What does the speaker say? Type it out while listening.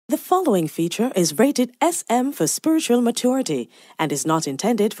The following feature is rated SM for spiritual maturity and is not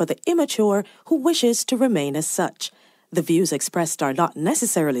intended for the immature who wishes to remain as such. The views expressed are not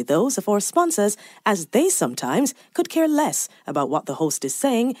necessarily those of our sponsors, as they sometimes could care less about what the host is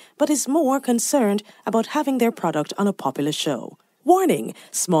saying, but is more concerned about having their product on a popular show. Warning: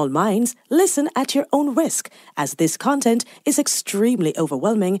 small minds, listen at your own risk, as this content is extremely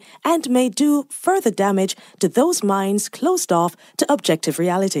overwhelming and may do further damage to those minds closed off to objective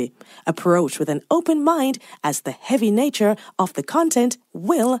reality. Approach with an open mind, as the heavy nature of the content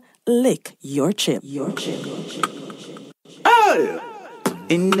will lick your chip. Oh!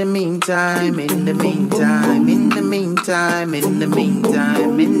 In the meantime, in the meantime, in the meantime, in the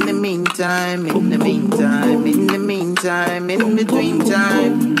meantime, in the meantime, in the meantime, in the meantime, in between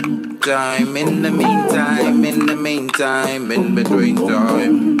time, in the meantime, in the meantime, in between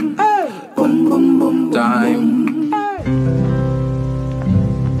time, time.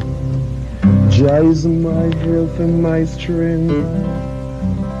 Jah is my health and my strength,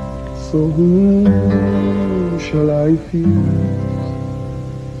 so whom shall I fear?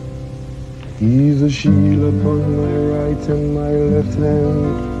 He's a shield upon my right and my left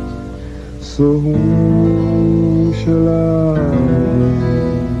hand, so whom shall I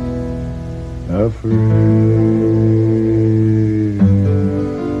be afraid?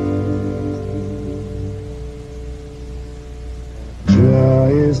 Jah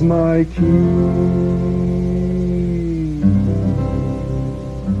is my king.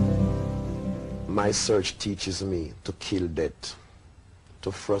 My search teaches me to kill death,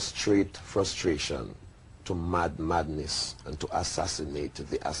 to frustrate frustration, to madness, and to assassinate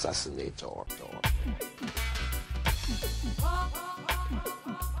the assassinator.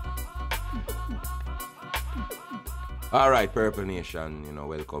 Alright, Purple Nation,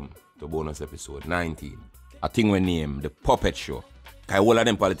 welcome to bonus episode 19. A thing we name The Puppet Show. Because all of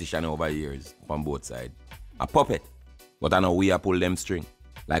them politicians over years, on both sides, a puppet. But I know we are pull them string,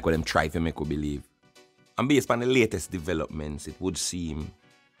 like what them try to make we believe. And based on the latest developments, it would seem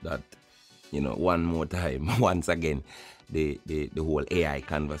that, one more time, once again, the whole AI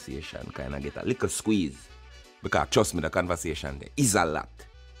conversation kind of get a little squeeze. Because trust me, the conversation there is a lot.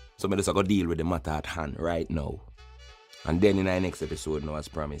 So I just go deal with the matter at hand right now. And then in our next episode, now as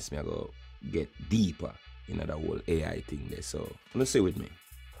promised, I go get deeper in the whole AI thing there. So let's stay with me.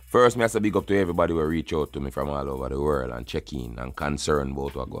 First, I have to big up to everybody who reach out to me from all over the world and check in and concern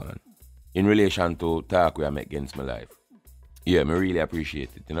about what's going on. In relation to talk we make against my life. Yeah, I really appreciate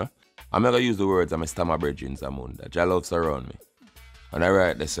it, I'm going to use the words of my stammer brethren Zamunda. Jah love surround me. And I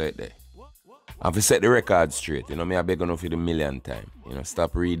write the set there. And to set the record straight, me I beg on for the million time.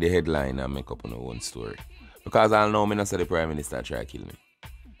 Stop read the headline and make up on our own story. Because I know me not say the Prime Minister try to kill me.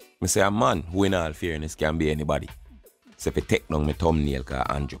 I say a man who in all fairness can be anybody. So if you take down my thumbnail because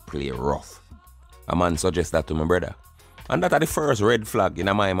Andrew play rough. A man suggest that to my brother. And that's the first red flag in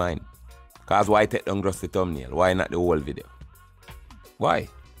my mind. Because why take down just the thumbnail? Why not the whole video? Why?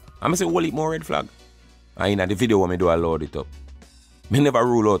 I'm say whole heap more red flag. And in the video when I do I load it up. Me never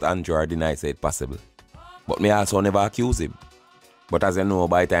rule out Andrew or deny say it possible. But me also never accuse him. But as you know,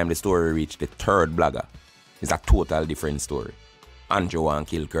 by the time the story reached the third blogger, it's a total different story. Andrew want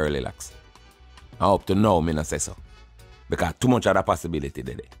to kill Curly Locks. And up to now, me not say so. Because too much of the possibility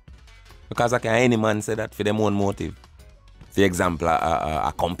there. Because can any man say that for their own motive? For example,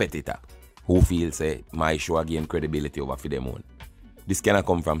 a competitor who feels my show gain credibility over for them own. This cannot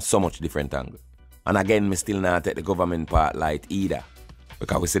come from so much different angle. And again, me still not take the government part light either.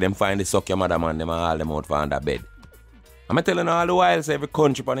 Because we see them find the suck your mother man, them and all them out for under bed. I'm telling you all the while, every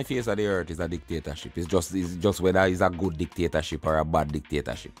country on the face of the earth is a dictatorship. It's just whether it's a good dictatorship or a bad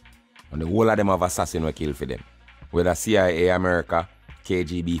dictatorship. And the whole of them have assassins who kill for them. Whether CIA, America,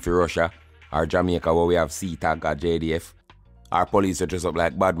 KGB for Russia, or Jamaica where we have CTAG or JDF, our police are dress up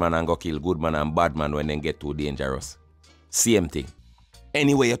like bad man and go kill good man and bad man when they get too dangerous. Same thing.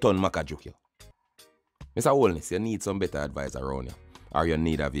 Anyway you turn Makajuk you. Mr. Holness, you need some better advice around you. Or you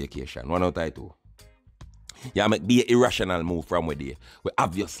need a vacation. One out of two. You make be an irrational move from where they we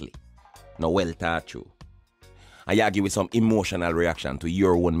obviously no well thought through. And you give with some emotional reaction to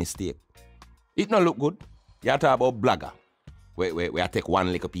your own mistake. It not look good. You talk about blogger. We take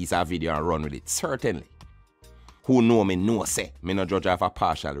one little piece of video and run with it. Certainly. Who know me know say me no judge of a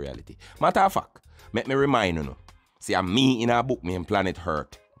partial reality. Matter of fact, make me remind you. See, I'm me in a book named Planet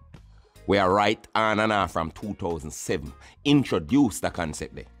Earth. We are right on and off from 2007. Introduced the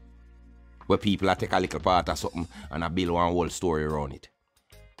concept there. Where people are take a little part of something and I build one whole story around it.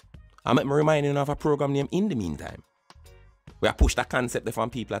 I make me remind you of a program named In the Meantime. We push the concept from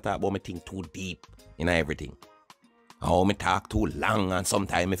people that talk about me think too deep in everything. Oh, me talk too long and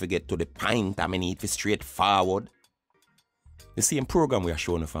sometimes if I get to the point, I need to straightforward. The same program we are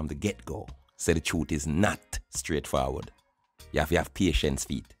showing from the get-go say the truth is not straightforward. You have to have patience,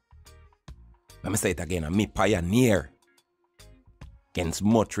 feet. Let me say it again, I'm a pioneer against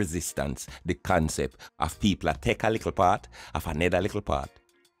much resistance the concept of people that take a little part of another little part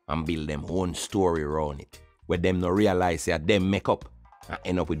and build them own story around it, where them no realize that them make up and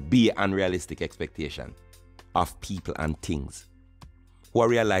end up with big unrealistic expectation of people and things. Who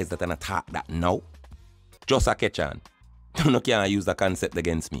realize that and attack that now, just a catch on. You can't use the concept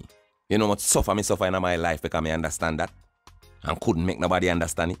against me. You know what suffer in my life because I understand that and couldn't make nobody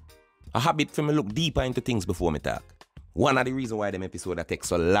understand it. A habit for me look deeper into things before me talk. One of the reasons why them episode that take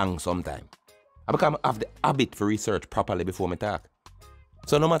so long sometimes, I become have the habit for research properly before me talk.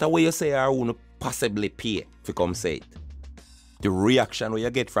 So no matter what you say or who possibly pay to come say it, the reaction where you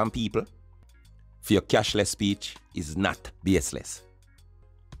get from people for your cashless speech is not baseless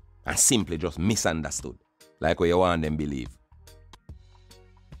and simply just misunderstood, like what you want them believe.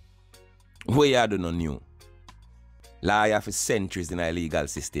 What you do not new. Liar for centuries in our legal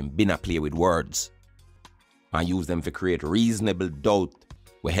system been a play with words and use them to create reasonable doubt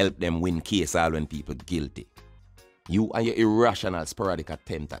will help them win case all when people guilty. You and your irrational sporadic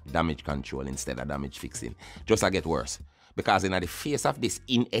attempt at damage control instead of damage fixing just get worse. Because in the face of this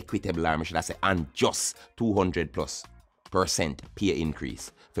inequitable, I should say unjust 200+% pay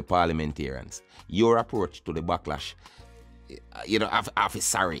increase for parliamentarians, your approach to the backlash, have is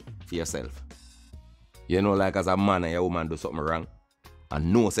sorry for yourself. Like as a man and a woman do something wrong,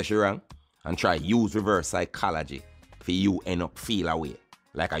 and know say she wrong, and try use reverse psychology for you end up feel away,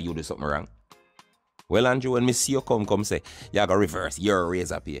 like you do something wrong. Well, Andrew, when me see you come say, you go reverse your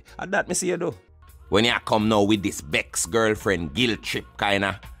razor pay. And that me see you do. When you come now with this Bex girlfriend guilt trip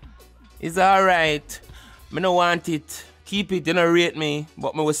kinda, it's alright. Me no want it. Keep it, you no rate me,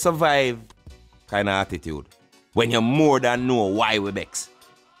 but me will survive kinda attitude. When you more than know why we Bex.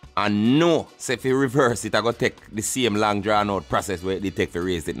 And know, say if you reverse it, I go take the same long drawn out process where they take to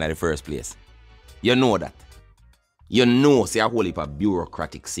raise it in the first place. You know that. You know, say a whole heap of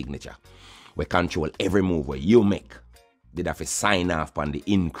bureaucratic signature we control every move where you make. Did have to sign off on the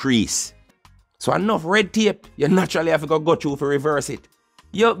increase. So enough red tape, you naturally have to go through to reverse it.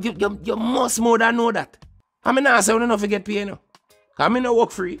 You must more than know that. I mean, I say you don't forget pay now. I mean, I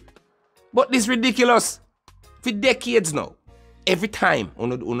work free. But this ridiculous. For decades now. Every time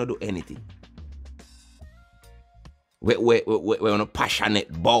we do anything. We're passionate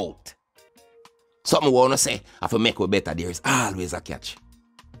about. Something we want to say, I have to make it better, there is always a catch.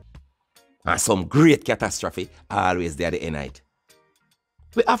 And some great catastrophe always there at the end of it.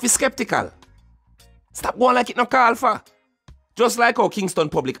 We have to be skeptical. Stop going like it no call for. Just like how Kingston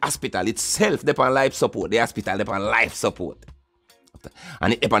Public Hospital itself depend life support. The hospital depend life support.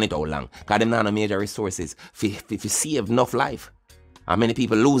 And it depend it how long. Because them not no major resources if you save enough life. And many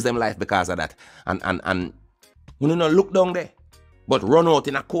people lose them life because of that. And you know look down there. But run out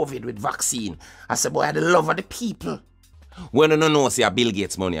in a COVID with vaccine. I say, boy, I the love of the people. When you don't know, see a Bill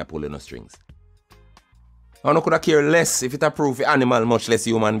Gates money are pulling no strings. I could have care less if it approve for animal, much less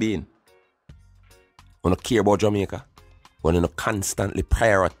human being. I don't care about Jamaica. When you constantly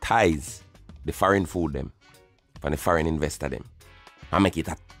prioritize the foreign food them and the foreign investor them. And make it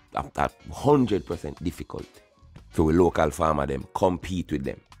a 100% difficult for the local farmer them compete with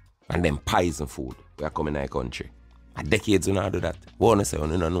them. And them poison food we are coming in our country. A decades you not do that. What I say you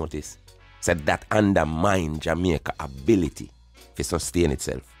don't notice? Said that undermine Jamaica ability to sustain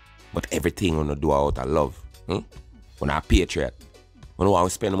itself. But everything you do out of love. When I patriot. When I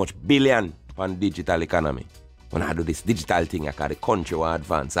spend much billion on digital economy. When I do this digital thing, I call the country will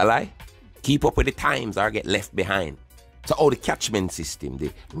advance. A lie? Keep up with the times or get left behind. So all the catchment system,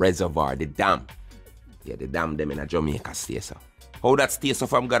 the reservoir, the dam. Yeah, the dam them in a Jamaica stay so. How that stay so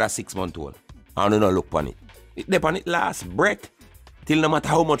from God a 6 month old? I don't know look upon it. It depend it last breath. Till no matter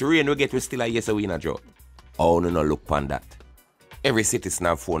how much rain we get, we still a yes we in a drought. Oh no look upon that. Every citizen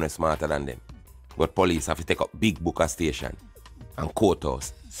have phone is smarter than them. But police have to take up big booker station and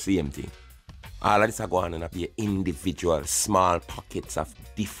courthouse, same thing. All of this are going on be individual small pockets of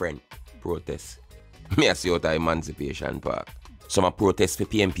different protests. Me I see out of Emancipation Park. Some are protest for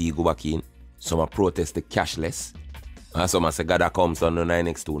PMP go back in. Some are protest the cashless. And some are say God that comes on the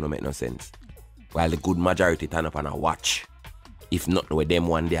 9x2 no make no sense. While the good majority turn up and a watch. If not with them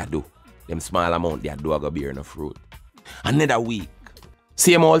one they do. Them small amount they do a go bear enough fruit. Another week.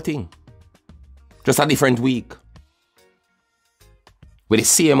 Same old thing. Just a different week. With the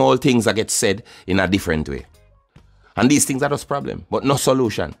same old things that get said in a different way. And these things are just problem, but no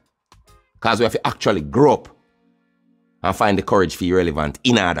solution. Because we have to actually grow up and find the courage to be relevant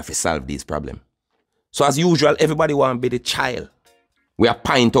in order to solve these problems. So as usual, everybody want to be the child. We are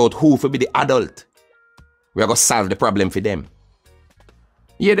point out who to be the adult. We are going to solve the problem for them.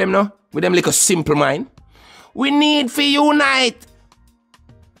 You hear them now? With them like a simple mind. We need to unite.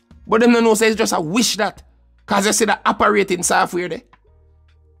 But them don't know, say it's just a wish that. Because you see the operating software there.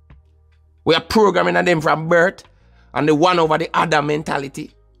 We are programming them from birth and the one over the other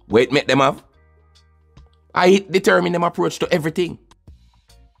mentality. Where it make them have. I determine them approach to everything.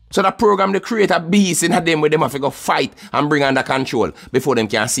 So that program they create a beast in them where them have to go fight and bring under control before them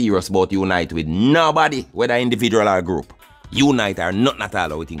can serious about unite with nobody, whether individual or group. Unite are not at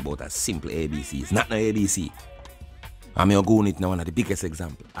all we think about as simple ABCs. Not no ABC. I'm going it now one of the biggest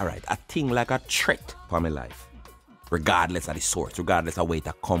example. Alright, a thing like a threat for my life. Regardless of the source, regardless of where it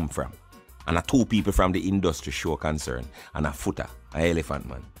come from. And a two people from the industry show concern. And a footer, a elephant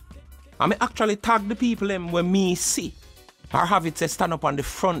man. I may actually tag the people them when me see. Or have it say stand up on the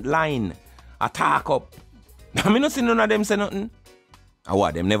front line. Attack up. I mean not see none of them say nothing. And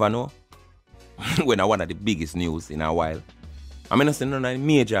what, them never know? When I one of the biggest news in a while. I mean not see none of the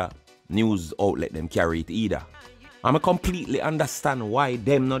major news outlet them carry it either. I completely understand why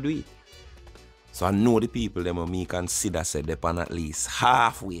them not do it. So I know the people them me consider say they on at least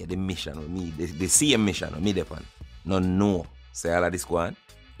halfway the mission with me, the same mission with me depend. No. Say all of this go on.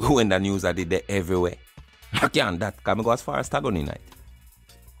 When the news are did there everywhere. I can't that can go as far as Tagoni night.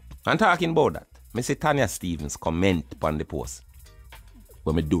 And talking about that, I see Tanya Stevens comment upon the post.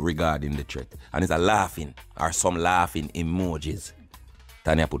 When me do regarding the threat. And it's a laughing or some laughing emojis.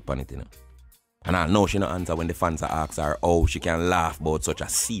 Tanya put upon it, you know. And I know she no answer when the fans are ask her how she can laugh about such a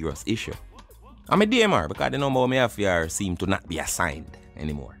serious issue. I'm a DM her because the number me have here seem to not be assigned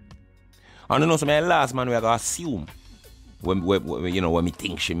anymore. And I know some last man we are going to assume when me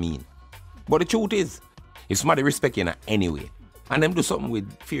think she mean. But the truth is, if somebody respect you in any way, and them do something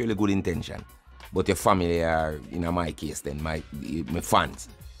with fairly good intention, but your family are, in my case then, my fans,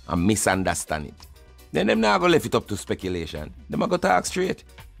 and misunderstand it, then them not going to leave it up to speculation. Them are going to talk straight.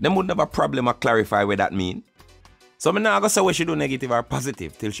 Them wouldn't have a problem or clarify what that mean. So I'm not going to say what she do negative or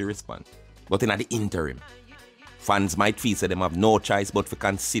positive till she respond. But in the interim, fans might feel that them have no choice but to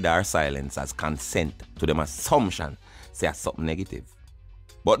consider our silence as consent to them assumption say something negative.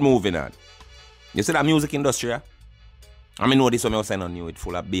 But moving on. You see that music industry? I mean, know this one I was saying on you, it's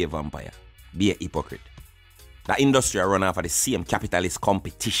full of be a vampire, be a hypocrite. The industry run off of the same capitalist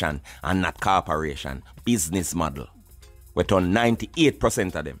competition and not corporation business model. We turn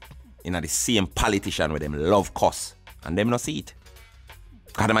 98% of them in the same politician with them love cuss. And them not see it.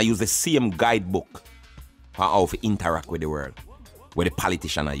 Because them use the same guidebook for how to interact with the world. Where the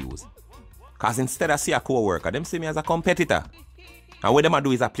politician I use. Because instead of see a co-worker, them see me as a competitor. And what them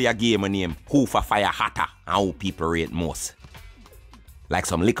do is play a game named Who for Fire Hotter and how people rate most. Like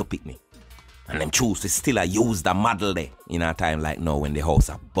some liquor picnic. And them choose to still use the model there in a time like now when the house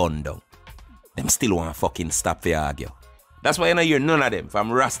are burned down. Them still want to fucking stop for argue. That's why you don't hear none of them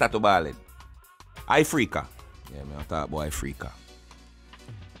from Rasta to Ballad. Africa. Yeah, me talk about Africa.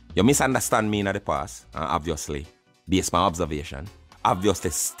 You misunderstand me in the past, and obviously, based on my observation, obviously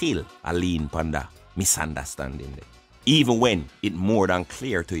still a lean panda misunderstanding there. Even when it more than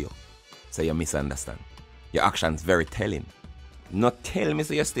clear to you, so you misunderstand. Your actions very telling. Not tell me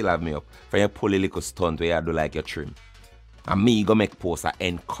so you still have me up. For you pull a little stunt where you do like your trim. And me go make posts that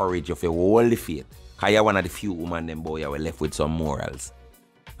encourage you for hold the faith. Because you're one of the few women them boy you were left with some morals.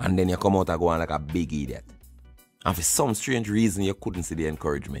 And then you come out and go on like a big idiot. And for some strange reason you couldn't see the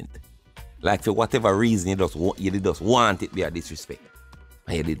encouragement. Like for whatever reason you did just want it be a disrespect.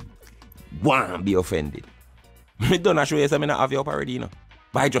 And you did want to be offended. I don't show you so I not have you up already, you know.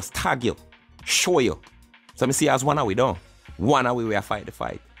 But I just tag you, show you. So I see as one we done. One we fight the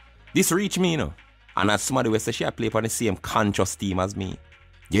fight. This reach me, you know. And as somebody will say she play on the same conscious team as me.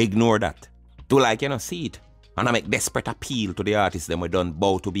 You ignore that. Do like you know, see it. And I make desperate appeal to the artists them we done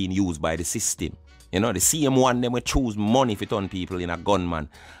bow to being used by the system. You know, the same one them we choose money for turn people in a gunman,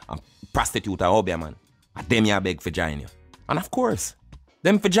 a prostitute, a hobby man. And them you beg for join you. And of course,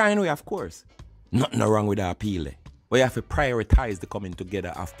 them for join you, of course. Nothing wrong with the appeal. But you have to prioritize the coming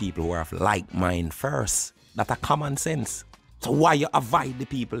together of people who have like mind first. That's a common sense. So why you avoid the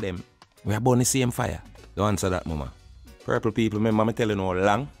people them? We are born the same fire. Don't answer that, mama. Purple people, remember me telling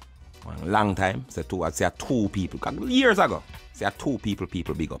you long time. Say two people. Years ago, say two people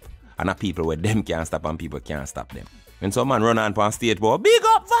big up. And a people where them can't stop and people can't stop them. When some man run on stage, boy, big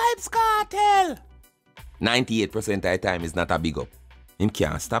up Vybz Kartel. 98% of the time is not a big up. Him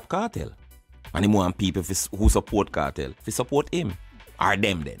can't stop Kartel. And him want people who support Kartel to support him. Or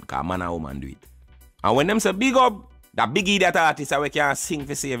them then, because man and woman do it. And when them say big up That big idiot artist we can sing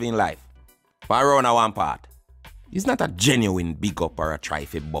for saving life. For around a one part. It's not a genuine big up or a try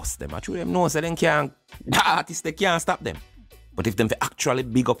to bust them. I truly them know so they can't, the artists they can't stop them. But if them actually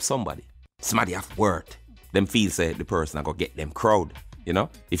big up somebody, somebody have worth, them feel say the person I go get them crowd. You know?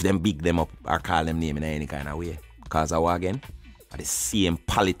 If them big them up or call them name in any kind of way. Cause I again, are the same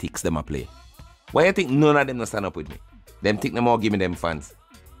politics them a play. Why you think none of them not stand up with me? Them think them all give me them fans.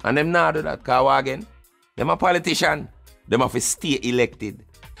 And them not do that, cause again, them a politician. Them have to stay elected.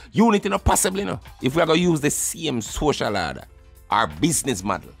 Unity not possibly no. If we are going to use the same social order, our business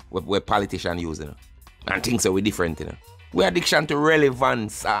model, where politicians use, you know, and things are we different, you know. We addiction to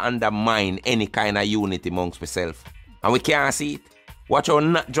relevance undermine any kind of unity amongst ourselves. And we can't see it. Watch out,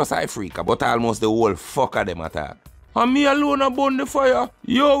 not just Africa, but almost the whole fuck of them attack. And me alone upon the fire,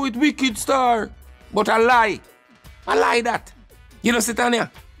 yo with Wicked Star. But I lie that. You know see Tanya,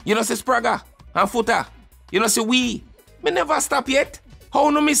 you know see Spraga and Footer, you know see we never stop yet. How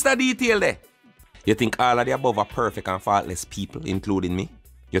no miss the detail there? You think all of the above are perfect and faultless people, including me?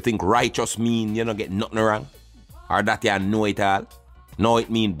 You think righteous mean you don't get nothing wrong? Or that you know it all? No, it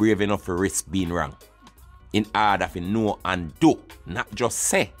mean brave enough to risk being wrong. In order to know and do, not just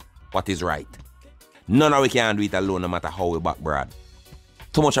say what is right. None of we can do it alone no matter how we back broad.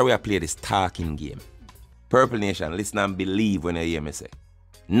 Too much of we play this talking game. Purple Nation, listen and believe when you hear me say.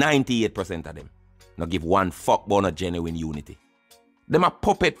 98% of them not give one fuck about a genuine unity. Them a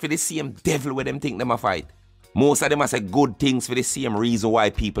puppet for the same devil where them think them a fight. Most of them a say good things for the same reason why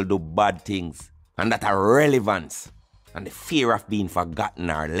people do bad things. And that are relevance. And the fear of being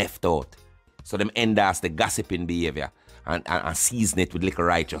forgotten or left out. So them endorse the gossiping behavior and season it with little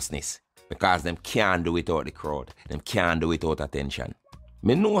righteousness. Because them can't do it without the crowd. Them can't do it without attention.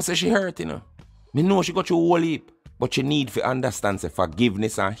 Me know say she hurt, you know. Me know she got you whole heap. But you need to understand say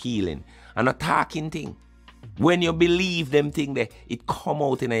forgiveness and healing. And a talking thing. When you believe them thing there, it come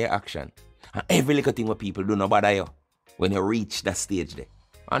out in your action. And every little thing what people do no bother you. When you reach that stage there.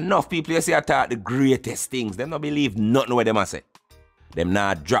 Enough people you see attack the greatest things. Them not believe nothing what them a say. Them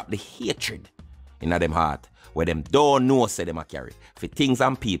not drop the hatred in them heart. Where them don't know say them a carry. For things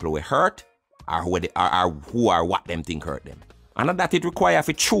and people we hurt or who are what them think hurt them. And that it require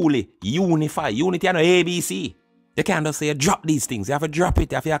for truly unify. Unity and ABC. You can't just say drop these things. You have to drop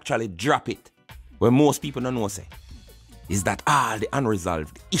it. You have to actually drop it. Where most people don't know say is that all the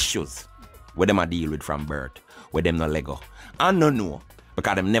unresolved issues where them a deal with from birth, where them no lego. And no know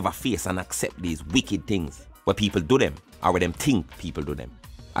because them never face and accept these wicked things where people do them or where them think people do them.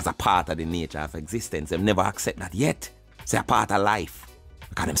 As a part of the nature of existence, them never accept that yet. It's a part of life.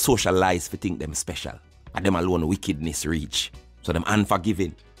 Because them socialize for think them special. And them alone wickedness reach. So them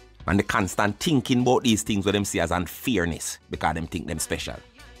unforgiving. And the constant thinking about these things where them see as unfairness because them think them special.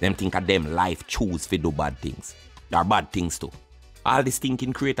 Them think of them life choose to do bad things. There are bad things too. All this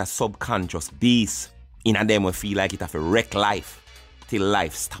thinking create a subconscious beast. In a them will feel like it have to wreck life. Till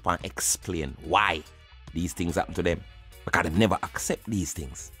life stop and explain why these things happen to them. Because they never accept these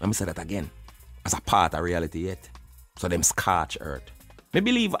things. Let me say that again. As a part of reality yet. So them scorch earth. Me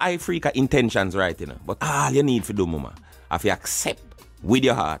believe Africa intentions right, you know. But all you need to do, mama, if you accept with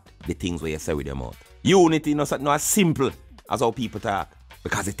your heart the things where you say with your mouth. Unity not as simple as how people talk.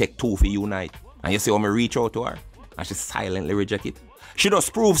 Because it take two for unite. And you see how me reach out to her. And she silently reject it. She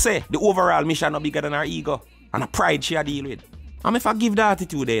just prove, say, the overall mission not bigger than her ego. And her pride she a deal with. And if I give the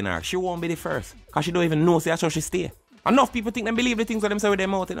attitude in her, she won't be the first. Because she don't even know say that's how she stay. Enough people think they believe the things that them say with their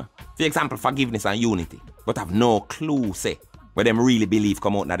mouth, you know. For example, forgiveness and unity. But have no clue, say, where them really believe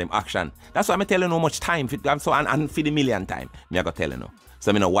come out in them action. That's why I'm telling you how much time, and for the million time, me I go tell you now.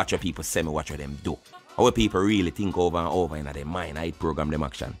 So I know watch what people say, me watch what them do. How people really think over and over in their mind, I program them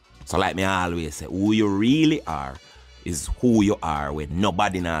action. So like me always say, who you really are is who you are when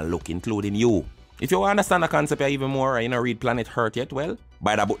nobody now look, including you. If you understand the concept even more, you know, read Planet Earth yet, well,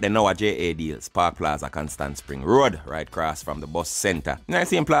 buy the book then now at JA Deals, Park Plaza, Constant Spring Road, right across from the bus center. Now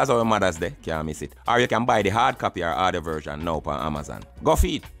same plaza where Mother's Day, can't miss it. Or you can buy the hard copy or other version now on Amazon. Go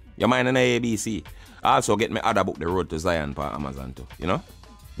feed. Your mind on ABC. Also get me other book, The Road to Zion, on Amazon too, you know.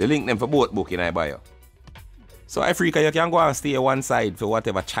 The link them for both book in I bio. So Africa, you can go and stay one side for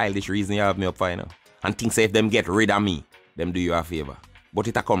whatever childish reason you have me up for, you know. And think say if them get rid of me, them do you a favor. But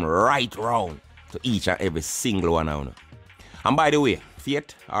it'll come right round to each and every single one of you. And by the way,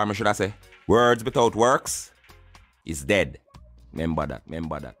 faith, or should I say, words without works is dead. Remember that,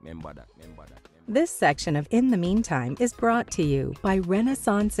 remember that, remember that, remember that. This section of In the Meantime is brought to you by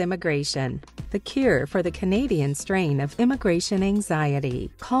Renaissance Immigration, the cure for the Canadian strain of immigration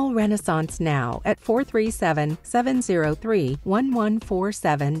anxiety. Call Renaissance now at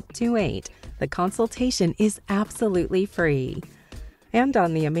 437-703-114728. The consultation is absolutely free. And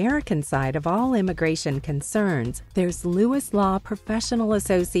on the American side of all immigration concerns, there's Lewis Law Professional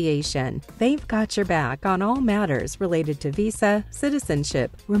Association. They've got your back on all matters related to visa,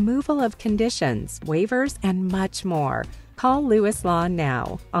 citizenship, removal of conditions, waivers, and much more. Call Lewis Law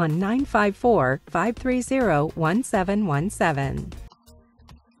now on 954-530-1717.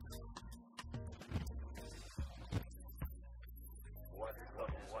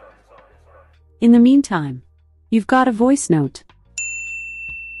 In the meantime, you've got a voice note.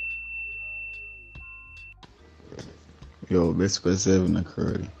 Yo, best for 7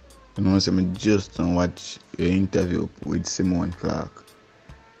 occurred. You know, so I just watch your interview with Simone Clark.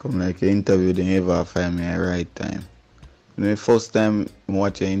 Come like your interview, they never find me at the right time. You know, the first time I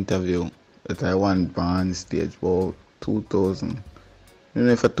watch your interview that I went on stage about 2000. You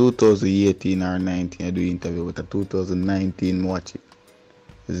know, for 2018 or 19 I do interview, but 2019 I watch it.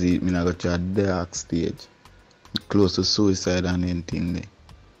 You see, I got to a dark stage. Close to suicide and anything there.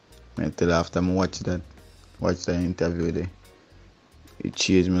 I tell you, after I watch that interview there, it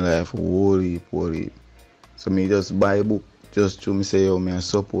changed my life whole heap. So me just buy a book just to me say, yo, me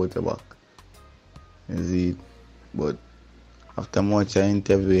support the back. You see, but after I watch the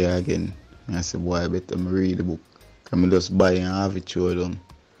interview again, I say, boy, I better read the book. Because I just buy and have it show them.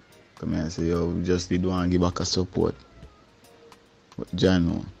 Because I say, yo, we just did want to give back a support. But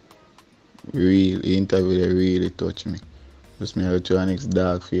John, the interview they really touched me. Just me out to the next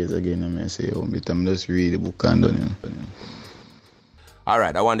dark phase again and I say, yo, I'm just read the book and done.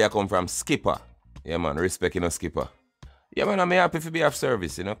 Alright, I want to come from Skipper. Yeah, man, respect, Skipper. Yeah, man, I'm happy to be of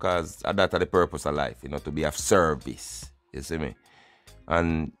service, because that's the purpose of life, to be of service. You see me?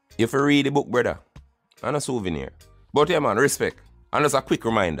 And if you read the book, brother, and a souvenir. But yeah, man, respect. And just a quick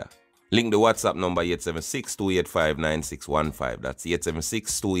reminder. Link the WhatsApp number 876-285-9615. That's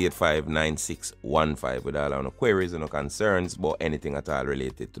 876-285-9615 with all our queries and concerns about anything at all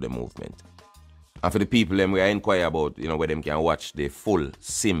related to the movement. And for the people we are inquire about, where them can watch the full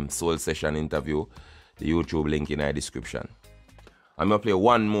Sim Soul Session interview, the YouTube link in the description. I'm going to play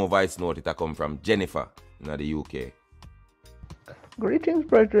one more voice note. It come from Jennifer in the UK. Greetings,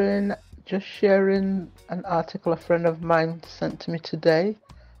 brethren. Just sharing an article a friend of mine sent to me today.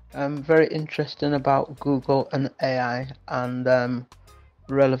 Very interesting about Google and AI and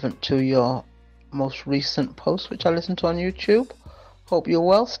relevant to your most recent post, which I listened to on YouTube. Hope you're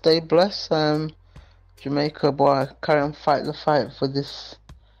well. Stay blessed. Jamaica, boy, carry on fight the fight for this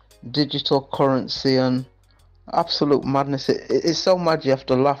digital currency and absolute madness. It's so mad you have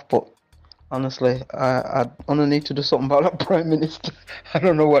to laugh, but honestly, I only need to do something about that Prime Minister. I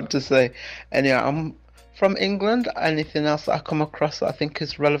don't know what to say. Anyway, I'm from England. Anything else that I come across that I think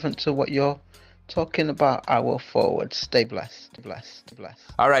is relevant to what you're talking about, I will forward. Stay blessed.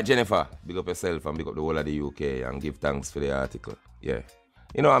 All right, Jennifer, big up yourself and big up the whole of the UK and give thanks for the article. Yeah.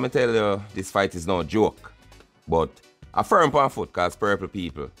 I'm going to tell you, this fight is no joke. But a firm on foot, because purple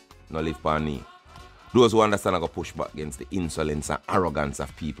people no live on knee. Those who understand are going to push back against the insolence and arrogance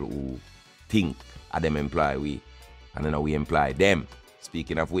of people who think them employ we, and then we employ them.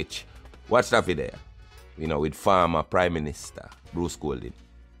 Speaking of which, watch that video, with former Prime Minister Bruce Golding,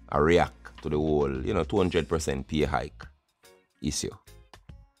 a react to the whole, 200% pay hike issue.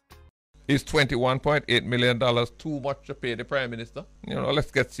 Is $21.8 million too much to pay the Prime Minister?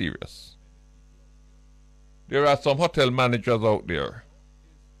 Let's get serious. There are some hotel managers out there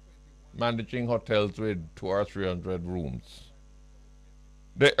managing hotels with 200 or 300 rooms.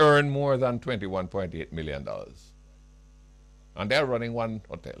 They earn more than $21.8 million. And they're running one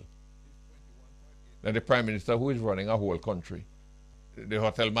hotel. Then the Prime Minister, who is running a whole country, the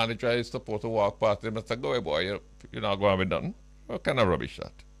hotel manager is supposed to walk past him and say, go away, boy, you're not going to be done. What kind of rubbish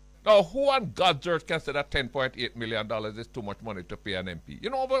that? Now, who on God's earth can say that $10.8 million is too much money to pay an MP? You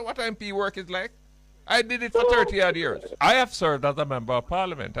know what MP work is like? I did it for 30 odd years. I have served as a member of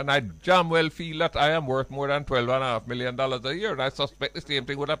parliament, and I damn well feel that I am worth more than $12.5 million a year, and I suspect the same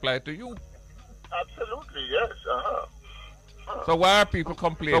thing would apply to you. Absolutely, yes. So why are people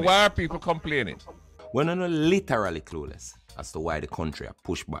complaining? We're not literally clueless as to why the country are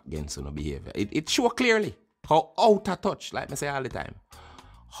pushed back against no behavior. It shows clearly how out of touch, like I say all the time,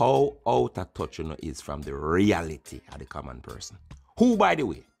 how out of touch is from the reality of the common person. Who, by the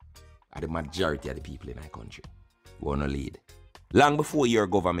way, are the majority of the people in our country who want to lead. Long before your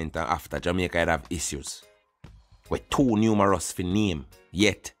government and after, Jamaica had have issues. We're too numerous for name.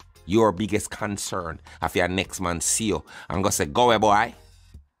 Yet, your biggest concern of your next man see you and go say, go away, boy.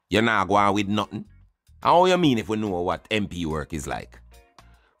 You're not going with nothing. How you mean if we know what MP work is like?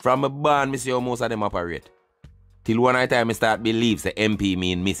 From a band, I see how most of them operate. Till one time I start believe the MP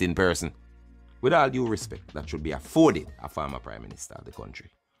mean missing person. with all due respect, that should be afforded a former prime minister of the country.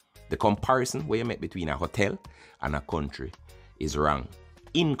 The comparison where you make between a hotel and a country is wrong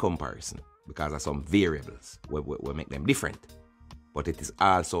in comparison because of some variables we make them different. But it is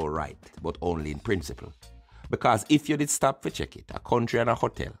also right, but only in principle. Because if you did stop to check it, a country and a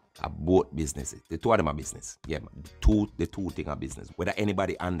hotel are both businesses. The two of them are business. Yeah, the two things are business. Whether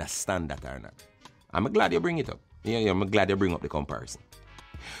anybody understand that or not. I'm glad you bring it up. Yeah, I'm glad you bring up the comparison.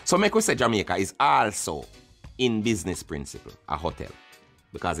 So make we say Jamaica is also in business principle a hotel.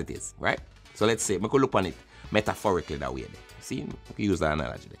 Because it is, right? So let's say, we could look on it metaphorically that way. See, we can use that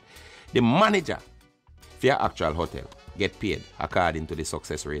analogy. The manager for your actual hotel get paid according to the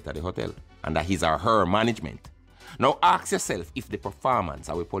success rate of the hotel and that his or her management. Now ask yourself if the performance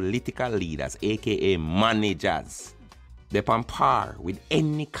of political leaders, aka managers, they're on par with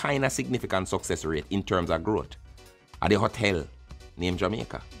any kind of significant success rate in terms of growth at the hotel named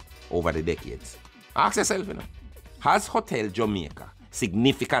Jamaica over the decades. Ask yourself, has Hotel Jamaica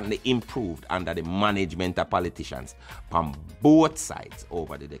significantly improved under the management of politicians from both sides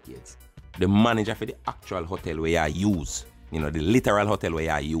over the decades? The manager for the actual hotel where you use, the literal hotel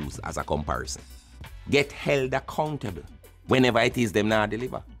where you use as a comparison, get held accountable whenever it is them not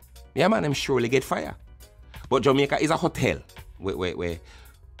deliver. Yeah, man, them surely get fired. But Jamaica is a hotel where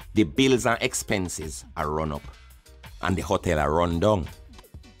the bills and expenses are run up and the hotel are run down.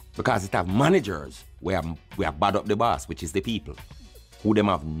 Because it have managers where bad up the boss, which is the people, who them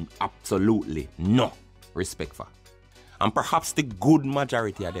have absolutely no respect for. And perhaps the good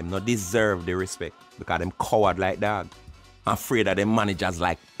majority of them not deserve the respect because them coward like dog, afraid of them managers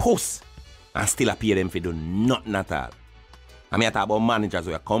like puss, and still appear them for do nothing at all. I mean, I talk about managers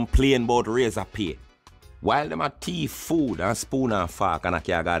who complain about raise a pay, while them a thief food and spoon and fork and a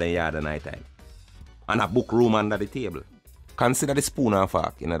can't go in yard at night time. And a book room under the table. Consider the spoon and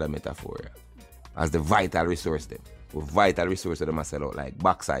fork in other metaphor as the vital resource them. With vital resources them sell out like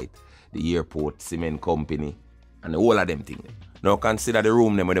Backside, the airport, cement company, and the whole of them things. Now consider the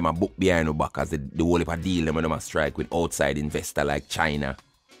room them where them a book behind the back as the whole heap of deal them where them a strike with outside investor like China.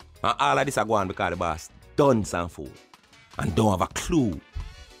 And all of this are going because the boss done some fool and don't have a clue.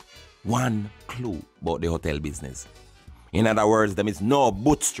 One clue about the hotel business. In other words, them is no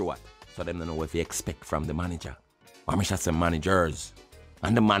bootstrap. So them don't know what you expect from the manager. Or I should say managers.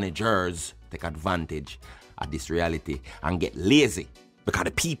 And the managers take advantage of this reality and get lazy because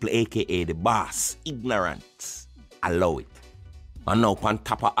the people, aka the boss, ignorant, allow it. And now on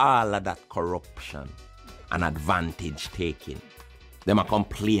top of all of that corruption and advantage taking, them a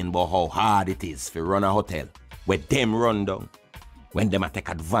complain about how hard it is to run a hotel where them run down when them a take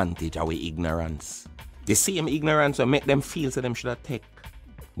advantage of our ignorance. The same ignorance will make them feel so them should have take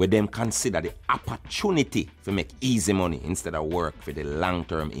where them consider the opportunity to make easy money instead of work for the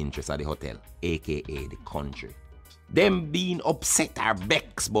long-term interest of the hotel, aka the country. Them being upset or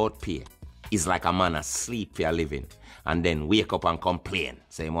vexed about pay is like a man asleep for a living and then wake up and complain,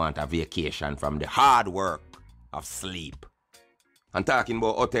 say he want a vacation from the hard work of sleep. And talking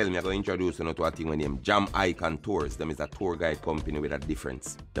about hotel, I'm going to introduce you to a thing named Jam Icon Tours. Them is a tour guide company with a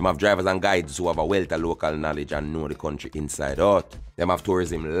difference. Them have drivers and guides who have a wealth of local knowledge and know the country inside out. Them have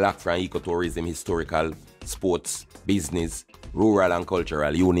tourism, locked from ecotourism, historical, sports, business, rural and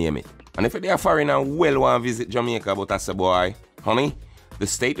cultural, you name it. And if you're a foreigner and well want to visit Jamaica, but I say, boy, honey, the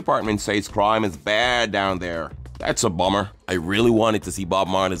State Department says crime is bad down there. That's a bummer. I really wanted to see Bob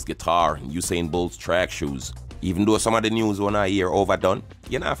Marley's guitar and Usain Bolt's track shoes. Even though some of the news when I hear overdone,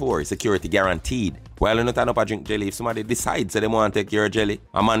 you don't have to worry, security guaranteed. While you not turn up a drink jelly, if somebody decides that they want to take your jelly,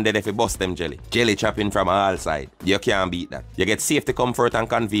 a man dead if you bust them jelly. Jelly chopping from all sides. You can't beat that. You get safety, comfort and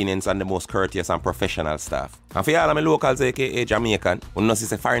convenience and the most courteous and professional staff. And for all of my locals, aka Jamaican, who know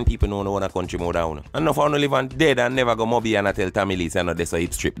see foreign people know no other country more down. And no for no live on dead and never go mobile and I tell Tamilis and no they so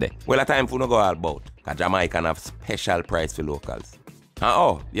it strip there. Well a time for no go all about. Cause Jamaican have special price for locals.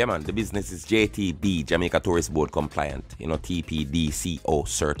 Oh, yeah man, the business is JTB, Jamaica Tourist Board compliant, TPDCO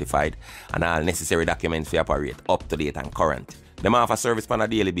certified, and all necessary documents for operate up to date and current. Them offer service on a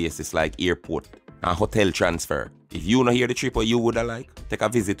daily basis like airport and hotel transfer. If you not hear the trip or you would like, take a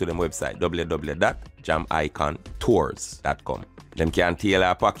visit to them website, www.jamicontours.com. Them can tailor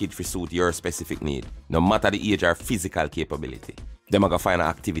a package for suit your specific need, no matter the age or physical capability. Them are going to find an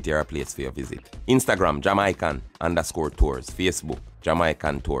activity or a place for your visit. Instagram, Jamaican_tours. Facebook,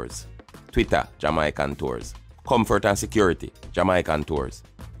 Jamaican Tours. Twitter, Jamaican Tours. Comfort and security, Jamaican Tours.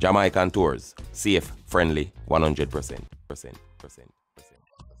 Jamaican Tours. Safe, friendly, 100%.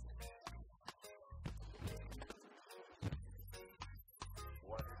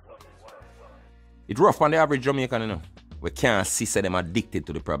 It's rough on the average Jamaican, We can't see say them addicted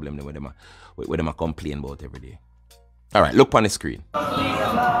to the problem where them a complain about every day. All right, look on the screen.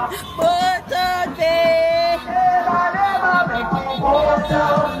 Power!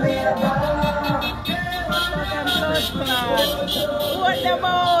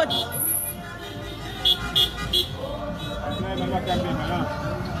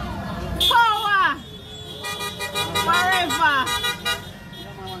 Forever!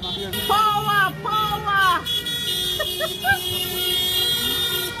 Power! Power!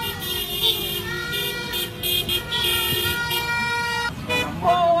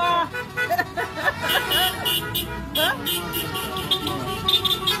 Power! Huh?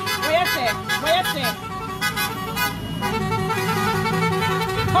 What you say?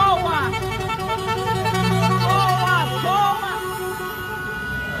 Power!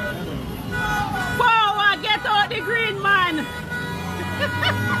 Power! Get out the green man!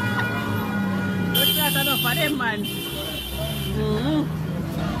 Look at enough for them man.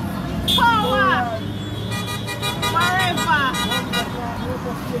 Power! Forever!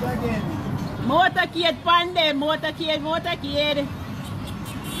 Motorcade pandem, motorcade. What's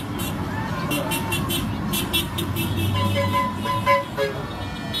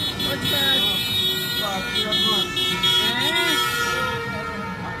that?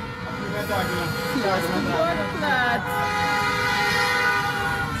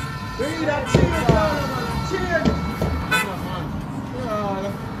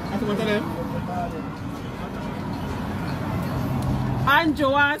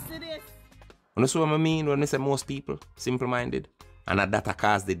 Andrew wants to this. You know what I mean when I say most people simple-minded, and that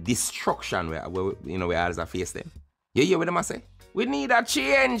cause the destruction where we always face them. You hear what them say? We need a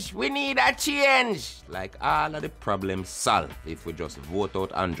change. Like all of the problems solved if we just vote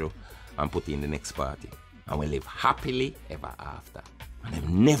out Andrew and put in the next party, and we live happily ever after. And they've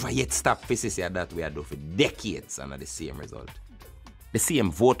never yet stopped facing that we are doing for decades and the same result. The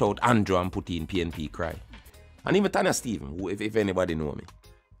same vote out Andrew and put in PNP cry. And even Tanya Stephen, who, if anybody know me,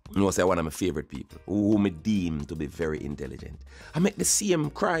 knows one of my favorite people, who me deem to be very intelligent. I make the same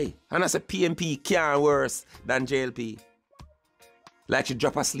cry. And I say PNP can't worse than JLP. Like she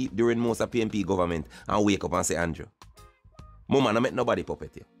drop asleep during most of PNP government and wake up and say, Andrew, Mama, I make nobody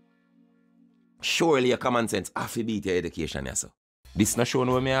puppet you. Surely your common sense have to beat your education, yes, sir. This not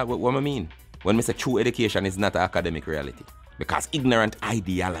showing what I mean. When I say true education is not an academic reality. Because ignorant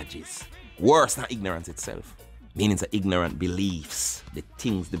ideologies, worse than ignorance itself, meaning the ignorant beliefs, the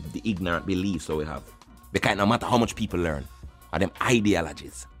ignorant beliefs that we have. Because no matter how much people learn, are them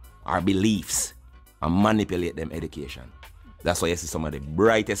ideologies, our beliefs, and manipulate them education. That's why you see some of the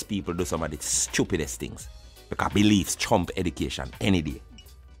brightest people do some of the stupidest things. Because beliefs trump education any day.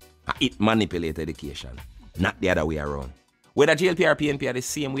 And it manipulates education, not the other way around. Whether JLP or PNP are the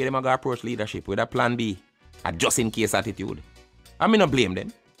same way they go approach leadership with a plan B, a just in case attitude. I mean, not blame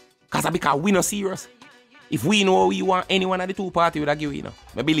them. Because we not serious. If we know we want any one of the two parties, we would give you know.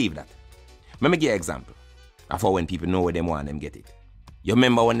 I believe that. Let me give you an example of how when people know what they want, them get it. You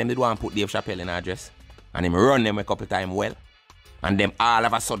remember when them did want to put Dave Chappelle in address? And them run them a couple times well. And them all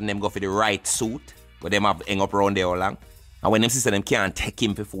of a sudden them go for the right suit. Where them have hang up around there all along. And when them sister them can't take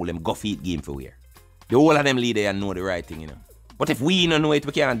him for fool, them go feed game for wear. The whole of them lead there and know the right thing, you know. But if we don't know it,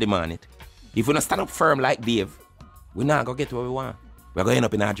 we can't demand it. If we don't stand up firm like Dave, we're not going to get what we want. We're going to end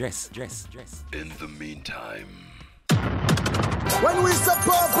up in our dress. In the meantime. When we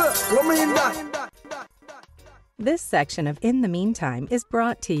support, we mean that. This section of In the Meantime is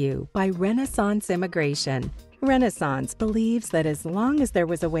brought to you by Renaissance Immigration. Renaissance believes that as long as there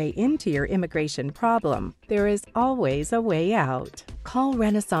was a way into your immigration problem, there is always a way out. Call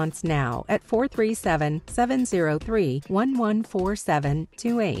Renaissance now at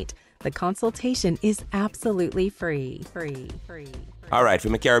 437-703-114728. The consultation is absolutely free. All right, for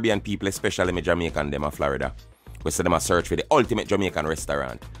my Caribbean people, especially my Jamaican them in Florida, we say them a search for the ultimate Jamaican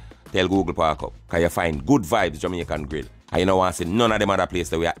restaurant. Tell Google park up, because you find Good Vibes Jamaican Grill. And you know what I say, none of them other places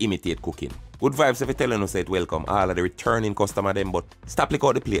that we are imitate cooking. Good Vibes, if you tell you, say it welcome all of the returning customer them, but stop lick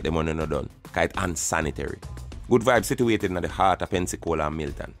out the plate them when you're not done, because it's unsanitary. Good Vibes situated in the heart of Pensacola and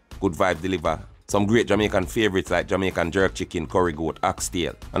Milton. Good Vibes deliver some great Jamaican favorites like Jamaican jerk chicken, curry goat,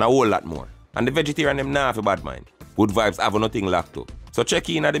 oxtail, and a whole lot more. And the vegetarian them nah have a bad mind. Good Vibes have nothing locked up. So check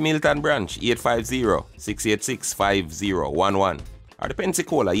in at the Milton branch, 850-686-5011. Or the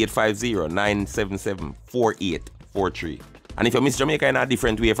Pensacola, 850-977-4843. And if you miss Jamaica in a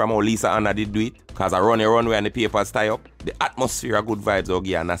different way from how Lisa Anna did do it, because I run a runway and the papers tie up, the atmosphere of Good Vibes will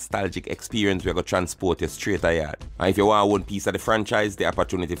give you a nostalgic experience where you go transport you straight to yard. And if you want one piece of the franchise, the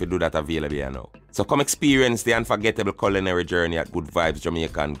opportunity to do that available here now. So come experience the unforgettable culinary journey at Good Vibes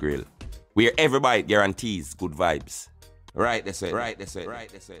Jamaican Grill, where every bite guarantees good vibes. Right, that's it.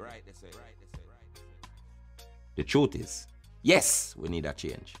 The truth is, yes, we need a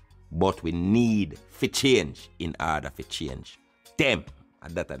change. But we need for change in order for change. Them,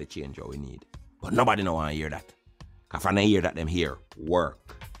 and that are the change we need. But nobody no want to hear that. Because when I hear that, them hear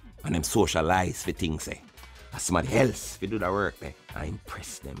work. And them socialize for things, As somebody else, if you do the work, I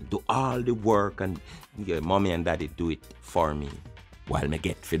impress them. Do all the work and mommy and daddy do it for me while me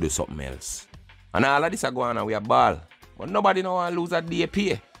get to do something else. And all of this are going on, we are ball. But nobody no want to lose a day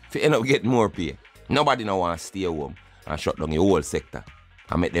pay. If you end up getting more pay. Nobody no want to stay home and shut down the whole sector.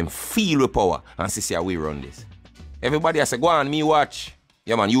 And make them feel with power and see how we run this. Everybody has to go on, me watch.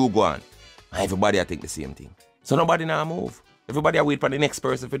 Yeah man, you go on. And everybody I think the same thing. So nobody now move. Everybody I wait for the next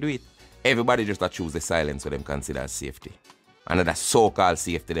person to do it. Everybody just choose the silence what them consider as safety. And that so-called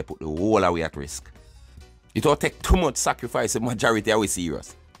safety, they put the whole away at risk. It don't take too much sacrifice, the majority are we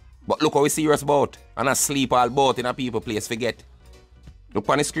serious. But look how we serious about. And I sleep all about in a people place, forget. Look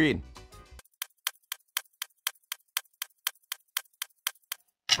on the screen.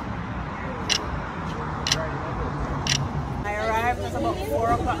 I arrived at about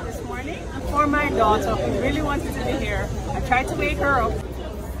 4 o'clock this morning for my daughter who really wanted to be here. I tried to wake her up.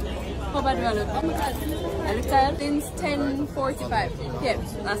 How bad do I look? Oh my god. I look tired since 10:45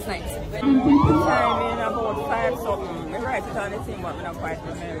 p.m. last night. Time in about 5 something. We write it on the thing, but we don't quite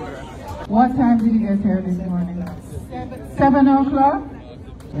remember. What time did you get here this morning? 7 o'clock?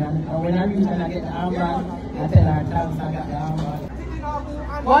 Yeah, and when I reach and I get the armband, I tell her thanks I got the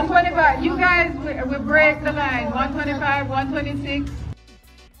armband. 125. You guys, we break the line. 125, 126.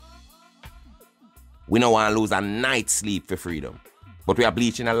 We don't want to lose a night's sleep for freedom. But we are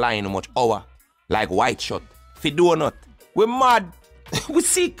bleaching a line how much hour. Like white shot. If you do or not. We're mad. We're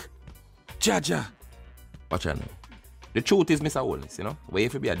sick. Jaja. Watch out now. The truth is, Mr. Holness, where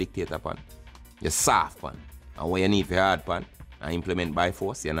if you be a dictator pan, you're soft pan. And where you need for hard pan, and implement by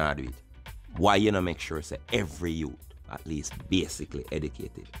force, you not do it. Why you not make sure say every youth at least basically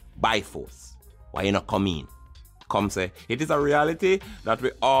educated by force? Why you not come in? Come say, it is a reality that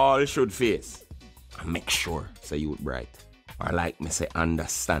we all should face. And make sure say youth bright. Or like me say,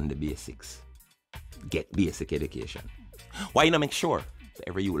 understand the basics. Get basic education. Why you not make sure that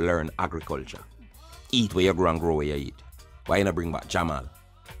every you learn agriculture? Eat where you grow and grow where you eat. Why you not bring back Jamal?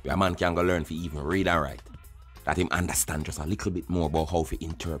 Where a man can go learn to even read and write. That him understand just a little bit more about how to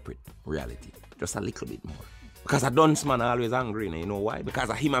interpret reality. Just a little bit more. Because a dunce man always angry, you know why?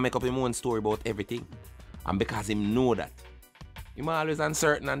 Because of him I make up his own story about everything. And because him know that. Him always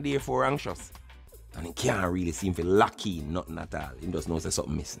uncertain and therefore anxious. And he can't really seem to lock in nothing at all. He just knows there's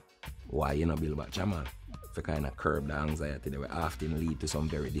something missing. Why you not build back Jamal? To kind of curb the anxiety that will often lead to some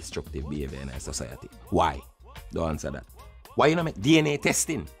very destructive behavior in our society. Why? Don't answer that. Why you not make DNA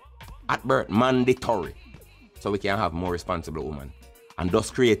testing at birth mandatory? So we can have more responsible women. And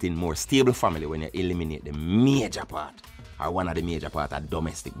thus creating more stable family when you eliminate the major part or one of the major part of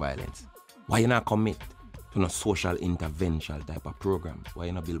domestic violence. Why you not commit to no social intervention type of programs? Why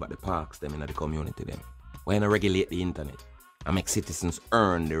you not build back the parks them in the community them? Why you not regulate the internet and make citizens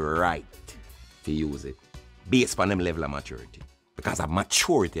earn the right to use it based on them level of maturity? Because of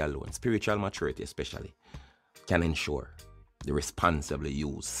maturity alone, spiritual maturity especially, can ensure the responsible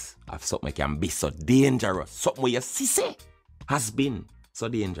use of something that can be so dangerous. Something where you see has been so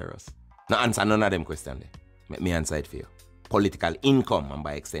dangerous. Now answer none of them questions. Let me answer it for you. Political income and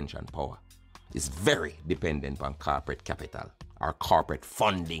by extension power is very dependent on corporate capital or corporate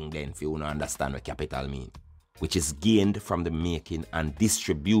funding then if you don't understand what capital means. Which is gained from the making and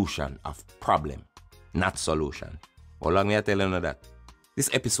distribution of problem, not solution. How long may I tell you that? This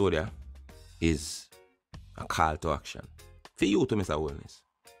episode is a call to action. For you to Mr. Holness.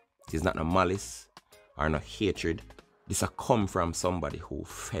 It is not no malice or no hatred. This a come from somebody who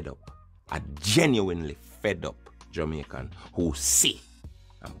fed up. A genuinely fed up Jamaican who see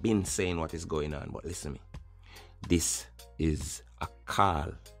and been saying what is going on. But listen to me. This is a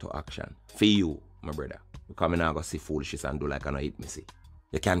call to action. For you, my brother. You come in and go see foolishness and do like I know it me see.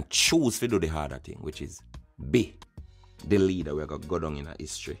 You can choose to do the harder thing, which is be the leader we're going to go down in our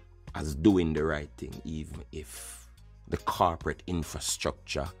history as doing the right thing, even if the corporate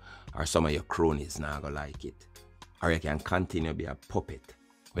infrastructure or some of your cronies not going to like it. Or you can continue to be a puppet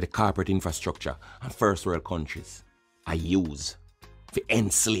with the corporate infrastructure and first world countries are used to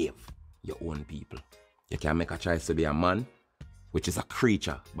enslave your own people. You can make a choice to be a man, which is a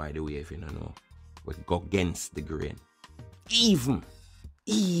creature, by the way, if you don't know. We go against the grain. Even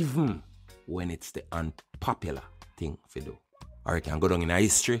when it's the unpopular thing to do. Or you can go down in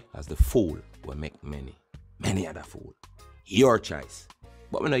history as the fool will make many other fool. Your choice.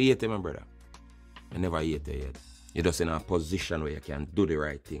 But we don't hate you, my brother. I never hate you yet. You're just in a position where you can do the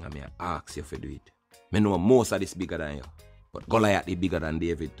right thing and I ask you to do it. I know most of this bigger than you. But Goliath is bigger than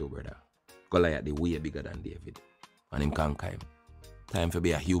David too, brother. Goliath is way bigger than David. And him conquer him. Time to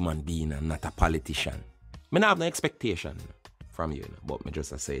be a human being and not a politician. I don't have no expectation from you, but I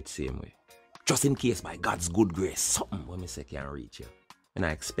just say it the same way. Just in case by God's good grace, something when I say can reach you. And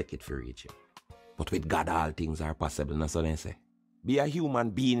I expect it to reach you. But with God, all things are possible. That's what I say. Be a human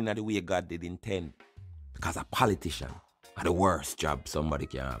being in the way God did intend. Because a politician are the worst job somebody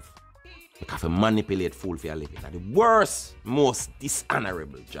can have. Because to manipulate fool for a living are the worst, most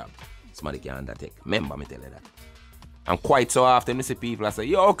dishonorable job somebody can undertake. Remember me tell you that. And quite so often I see people that say,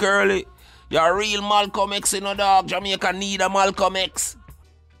 yo Curly, you're a real Malcolm X, you know dog. Jamaica need a Malcolm X.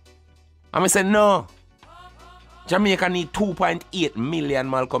 And I say no. Jamaica need 2.8 million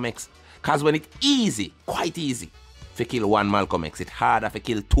Malcolm X. Because when it's easy, quite easy, to kill one Malcolm X, it's harder to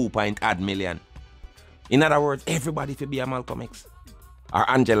kill 2.8 million. In other words, everybody to be a Malcolm X. Or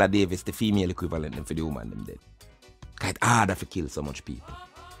Angela Davis, the female equivalent for the woman them dead. Because it's harder to kill so much people.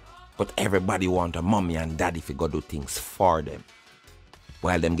 But everybody want a mommy and daddy to go do things for them.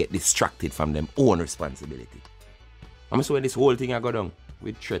 While them get distracted from them own responsibility. I'm so when this whole thing I go down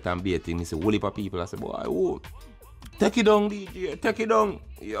with threat and baiting, it's a whole heap of people. I say, boy, whoa. Take it down, DJ. Take it down.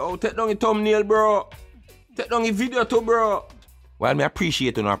 Yo, take down your thumbnail, bro. Take down your video too, bro. While me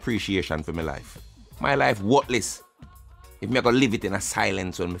appreciate no appreciation for my life. My life worthless if me go live it in a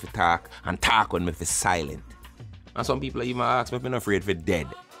silence when me fi talk and talk when me fi silent. And some people even ask me if I'm afraid for dead.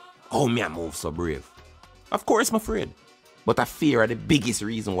 How me I move so brave? Of course I'm afraid. But I fear are the biggest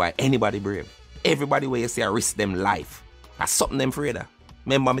reason why anybody brave. Everybody where you say I risk them life. That's something them afraid of.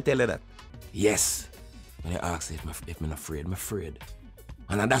 Remember me tell you that? Yes. When you ask if I'm not afraid, I'm afraid.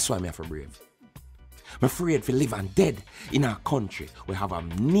 And that's why I'm afraid brave. I'm afraid to live and dead in a country where have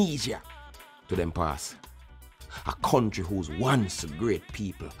amnesia to them past. A country whose once great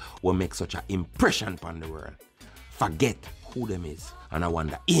people will make such an impression upon the world. Forget who them is and I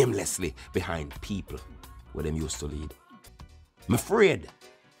wander aimlessly behind people where them used to lead. I'm afraid.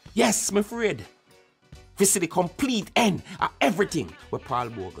 Yes, I'm afraid. To see the complete end of everything where Paul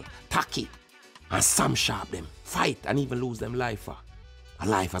Bogle, Taki, and Sam Sharp them fight and even lose them life for. A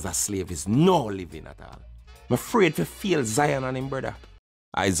life as a slave is no living at all. I'm afraid to feel Zion and him brother.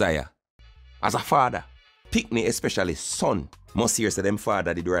 Isaiah, as a father, Pickney especially son, must hear say them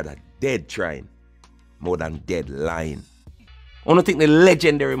father did rather dead trying more than dead lying. I don't think the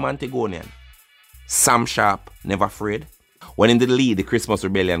legendary Montegonian, Sam Sharp, never afraid. When he did lead the Christmas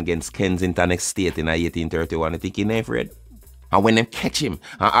rebellion against Kensington Estate in 1831, I think he never afraid. And when them catch him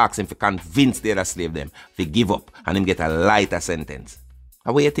and ask him to convince the other slave them to give up and him get a lighter sentence.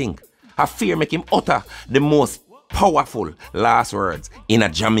 And what do you think? A fear make him utter the most powerful last words in a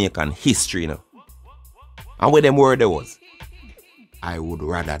Jamaican history, you know. And what them word there was, I would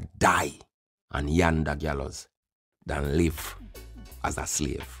rather die on yonder gallows than live as a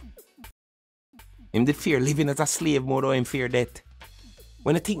slave. Him the fear living as a slave more than him fear death.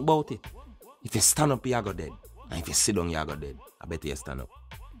 When you think about it, if you stand up, you go dead. And if you sit down, you go dead. I bet you stand up.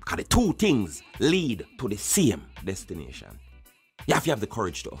 Because the two things lead to the same destination. You have to have the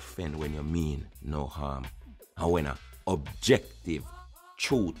courage to offend when you mean no harm. And when a objective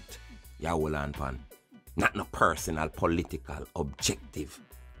truth you hold on pan. Not no personal, political objective.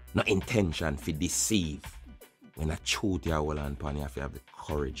 No intention to deceive. When a truth you hold on pan, you have to have the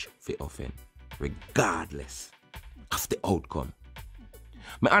courage to offend. Regardless of the outcome.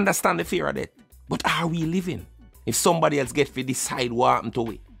 I understand the fear of that. But are we living? If somebody else gets to decide what happened to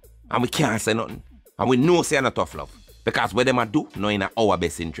we, and we can't say nothing, and we know say not tough love, because what them a do, not in our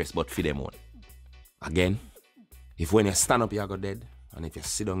best interest, but for them own. Again, if when you stand up, you go dead, and if you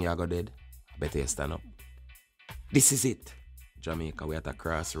sit down, you go dead, better you stand up. This is it. Jamaica, we're at a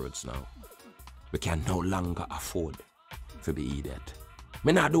crossroads now. We can no longer afford to be idiot.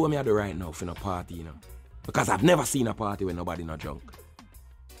 Me not do what I do right now for no party, you know. Because I've never seen a party where nobody not drunk.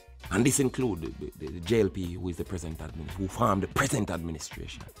 And this includes the JLP, who is the present administration, who formed the present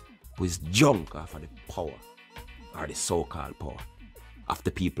administration, who is drunk off of the power, or the so-called power, of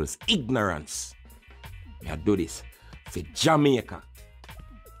the people's ignorance. I do this for Jamaica,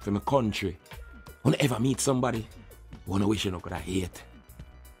 for my country. When I ever meet somebody, when I wish you could have hate,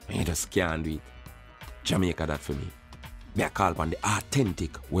 and you just can't do it. Jamaica that for me. Me I call upon the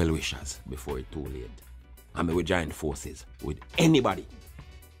authentic well-wishers before it's too late. And me will join forces with anybody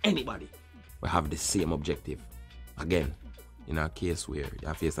will have the same objective. Again, in a case where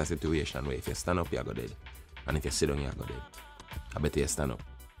you face a situation where if you stand up, you go dead. And if you sit down, you go dead. I bet you stand up.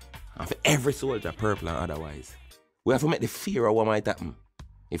 And for every soldier, purple and otherwise, we have to make the fear of what might happen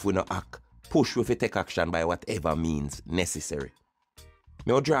if we not act push we fi take action by whatever means necessary.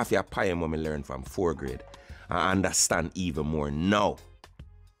 Me will draw for a poem when me learn from 4th grade and understand even more now.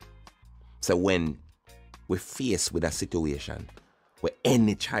 So when we face with a situation where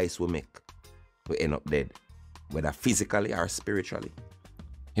any choice we make, we end up dead, whether physically or spiritually.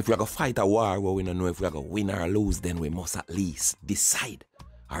 If we are going to fight a war where we don't know if we are going to win or lose, then we must at least decide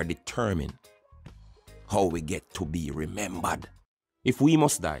or determine how we get to be remembered. If We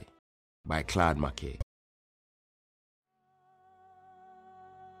Must Die by Claude McKay.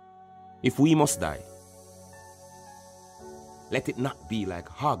 If we must die, let it not be like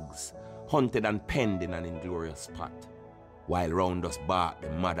hogs, hunted and penned in an inglorious spot, while round us bark the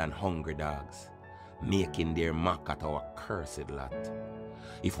mad and hungry dogs, making their mock at our cursed lot.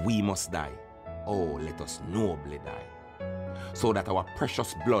 If we must die, oh, let us nobly die, so that our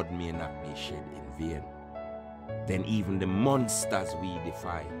precious blood may not be shed in vain. Then even the monsters we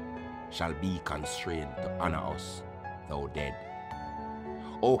defy shall be constrained to honor us, though dead.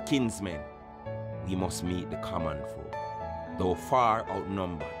 O kinsmen, we must meet the common foe. Though far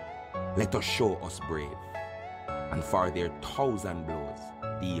outnumbered, let us show us brave, and for their 1,000 blows,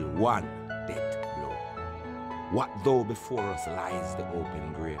 deal one death blow. What though before us lies the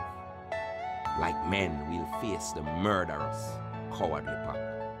open grave? Like men, we'll face the murderous, cowardly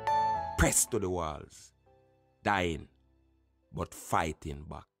pack. Pressed to the walls, dying, but fighting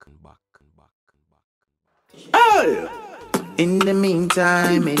back and back and back and back. Oh! In the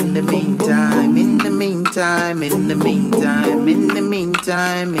meantime, in the meantime, in the meantime, in the meantime, in the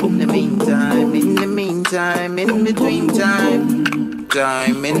meantime, in the meantime, in the meantime, in between time,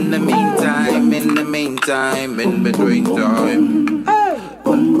 time, in the meantime, in the meantime, in between time,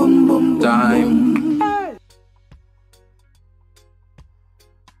 boom, boom, boom, time.